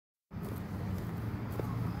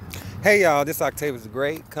Hey y'all, this Octavius the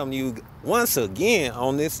Great coming to you once again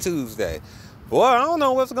on this Tuesday. Boy, I don't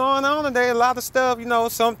know what's going on today. A lot of stuff,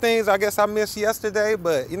 some things I guess I missed yesterday,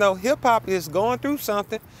 but hip-hop is going through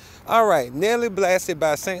something. All right, Nelly blasted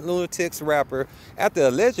by St. Lunatics rapper after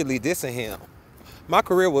allegedly dissing him. My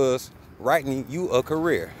career was writing you a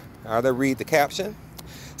career. I'll read the caption.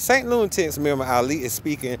 St. Lunatics member Ali is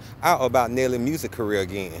speaking out about Nelly's music career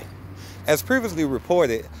again. As previously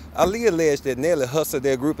reported, Ali alleged that Nelly hustled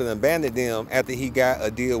their group and abandoned them after he got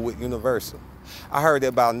a deal with Universal. I heard that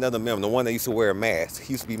about another member, the one that used to wear a mask.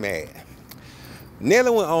 He used to be mad.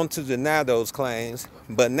 Nelly went on to deny those claims,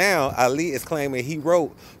 but now Ali is claiming he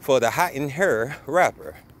wrote for the Hot in Her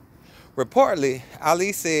rapper. Reportedly,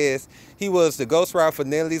 Ali says he was the ghostwriter for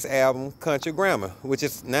Nelly's album Country Grammar, which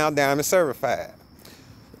is now Diamond certified.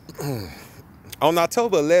 On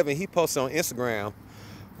October 11, he posted on Instagram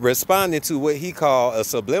responding to what he called a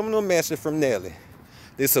subliminal message from Nelly.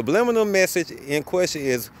 The subliminal message in question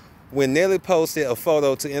is when Nelly posted a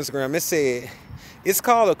photo to Instagram. It said, "It's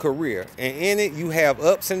called a career, and in it you have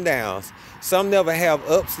ups and downs. Some never have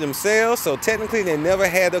ups themselves, so technically they never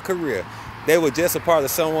had a career. They were just a part of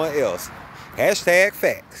someone else. Hashtag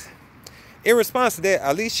facts." In response to that,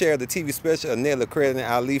 Ali shared the TV special of Nelly crediting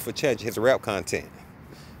Ali for changing his rap content.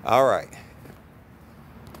 All right.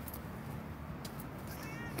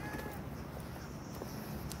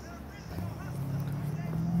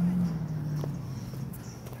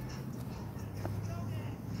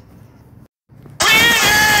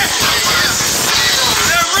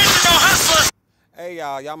 Hey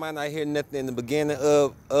y'all might not hear nothing in the beginning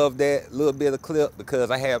of that little bit of clip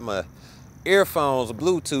because I have my earphones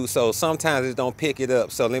Bluetooth, so sometimes it don't pick it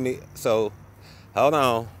up. So hold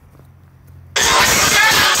on.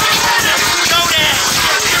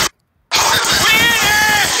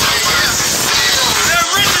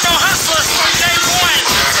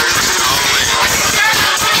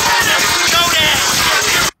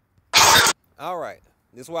 All right,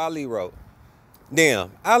 this is what Ali wrote.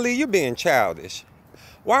 Damn, Ali, you're being childish.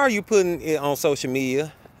 Why are you putting it on social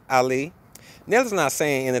media, Ali? Nelly's not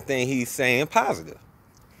saying anything he's saying positive.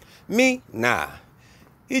 Me? Nah.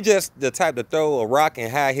 He just the type to throw a rock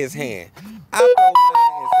and hide his hand. I throw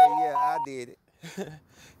mine and say, yeah, I did it.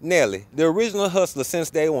 Nelly, the original hustler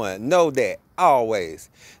since day one. Know that,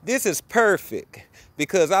 always. This is perfect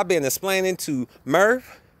because I've been explaining to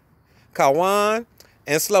Murph, Kawan,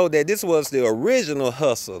 and Slow that this was the original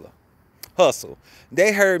hustle.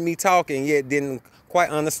 They heard me talking yet didn't quite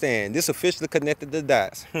understand. This officially connected the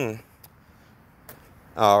dots.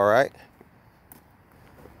 All right.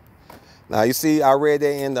 Now you see, I read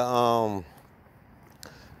that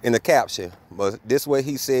in the caption, but this way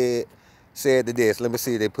he said to this. Let me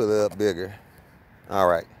see if they put it up bigger. All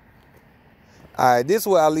right. All right. This is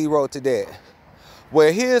what Ali wrote to that.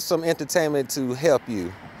 Well, here's some entertainment to help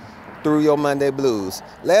you through your Monday blues.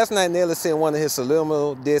 Last night, Nelly sent one of his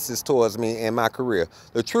subliminal disses towards me and my career.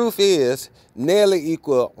 The truth is, Nelly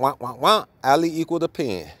equal wah, wah, wah, Ali equal the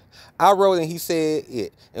pen. I wrote and he said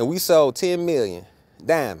it, and we sold 10 million.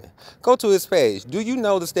 Diamond. Go to his page. Do you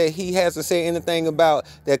notice that he hasn't said anything about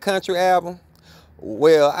that country album?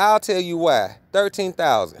 Well, I'll tell you why.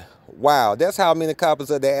 13,000. Wow, that's how many copies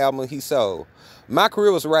of that album he sold. My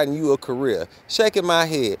career was writing you a career. Shaking my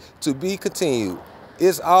head. To be continued.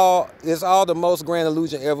 It's all the most grand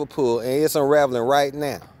illusion ever pulled, and it's unraveling right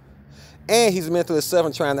now. And he's mentally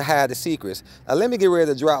suffering trying to hide the secrets. Now let me get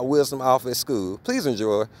ready to drop wisdom off at school. Please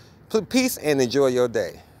enjoy. Peace and enjoy your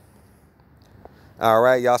day. All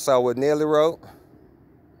right, y'all saw what Nelly wrote.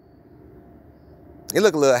 He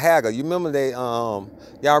looked a little haggard. You remember y'all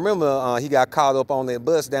remember he got caught up on that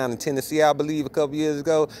bus down in Tennessee, I believe, a couple years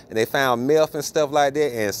ago, and they found meth and stuff like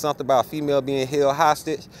that, and something about a female being held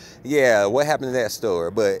hostage. Yeah, what happened to that story?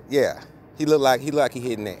 But yeah, he looked like he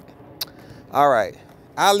hitting that. All right.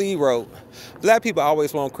 Ali wrote, black people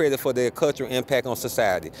always want credit for their cultural impact on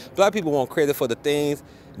society. Black people want credit for the things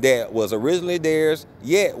that was originally theirs,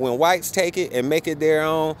 yet when whites take it and make it their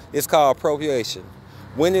own, it's called appropriation.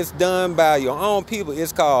 When it's done by your own people,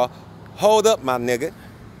 it's called hold up, my nigga.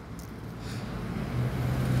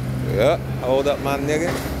 Yep, hold up, my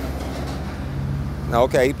nigga.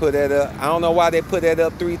 Okay, he put that up. I don't know why they put that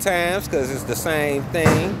up 3 times, because it's the same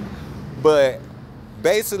thing. But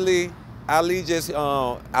basically, Ali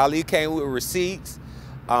came with receipts.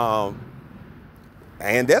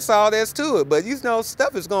 And that's all there's to it. But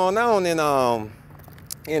stuff is going on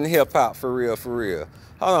in hip hop for real.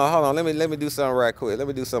 Hold on. Let me do something right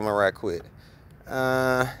quick.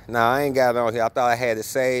 Nah, I ain't got it on here. I thought I had it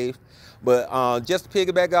saved. But just to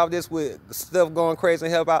piggyback off this with stuff going crazy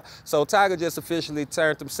and help out, so Tiger just officially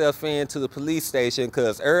turned himself in to the police station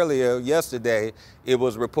because earlier, yesterday, it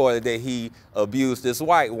was reported that he abused this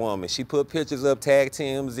white woman. She put pictures up, tagged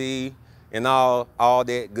TMZ, and all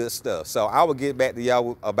that good stuff. So I will get back to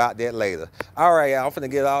y'all about that later. All right, y'all, I'm finna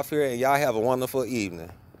get off here, and y'all have a wonderful evening.